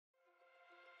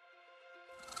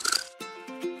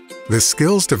The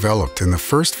skills developed in the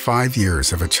first 5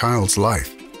 years of a child's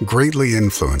life greatly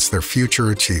influence their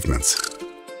future achievements.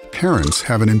 Parents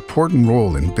have an important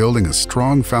role in building a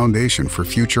strong foundation for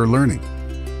future learning.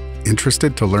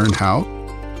 Interested to learn how?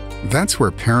 That's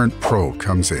where parentPRO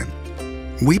comes in.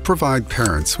 We provide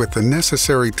parents with the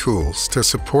necessary tools to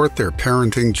support their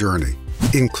parenting journey,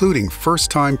 including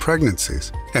first-time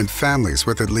pregnancies and families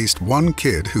with at least one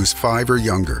kid who's 5 or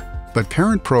younger. But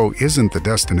parentPRO isn't the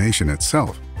destination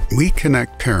itself. We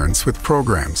connect parents with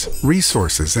programs,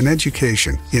 resources, and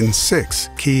education in 6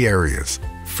 key areas.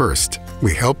 First,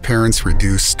 we help parents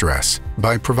reduce stress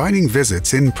by providing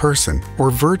visits in person or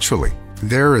virtually.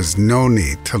 There is no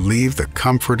need to leave the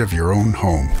comfort of your own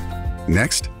home.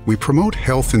 Next, we promote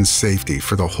health and safety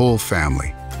for the whole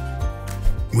family.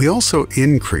 We also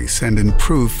increase and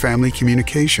improve family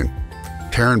communication.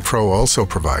 parentPRO also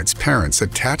provides parents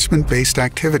attachment-based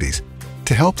activities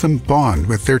to help them bond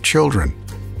with their children.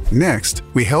 Next,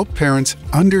 we help parents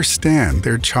understand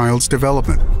their child's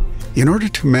development in order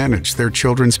to manage their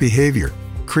children's behavior,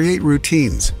 create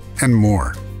routines, and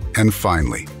more. And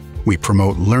finally, we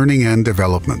promote learning and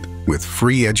development with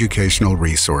free educational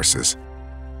resources,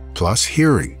 plus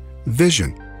hearing,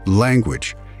 vision,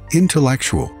 language,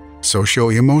 intellectual,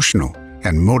 socio-emotional,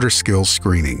 and motor skills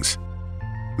screenings.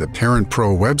 The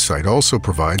parentPRO website also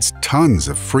provides tons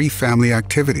of free family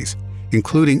activities,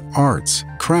 including arts,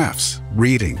 crafts,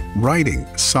 reading, writing,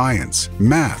 science,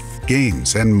 math,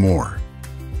 games, and more.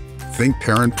 Think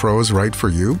parentPRO is right for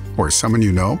you or someone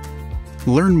you know?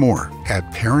 Learn more at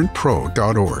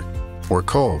parentpro.org or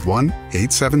call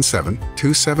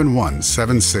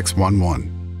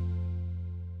 1-877-271-7611.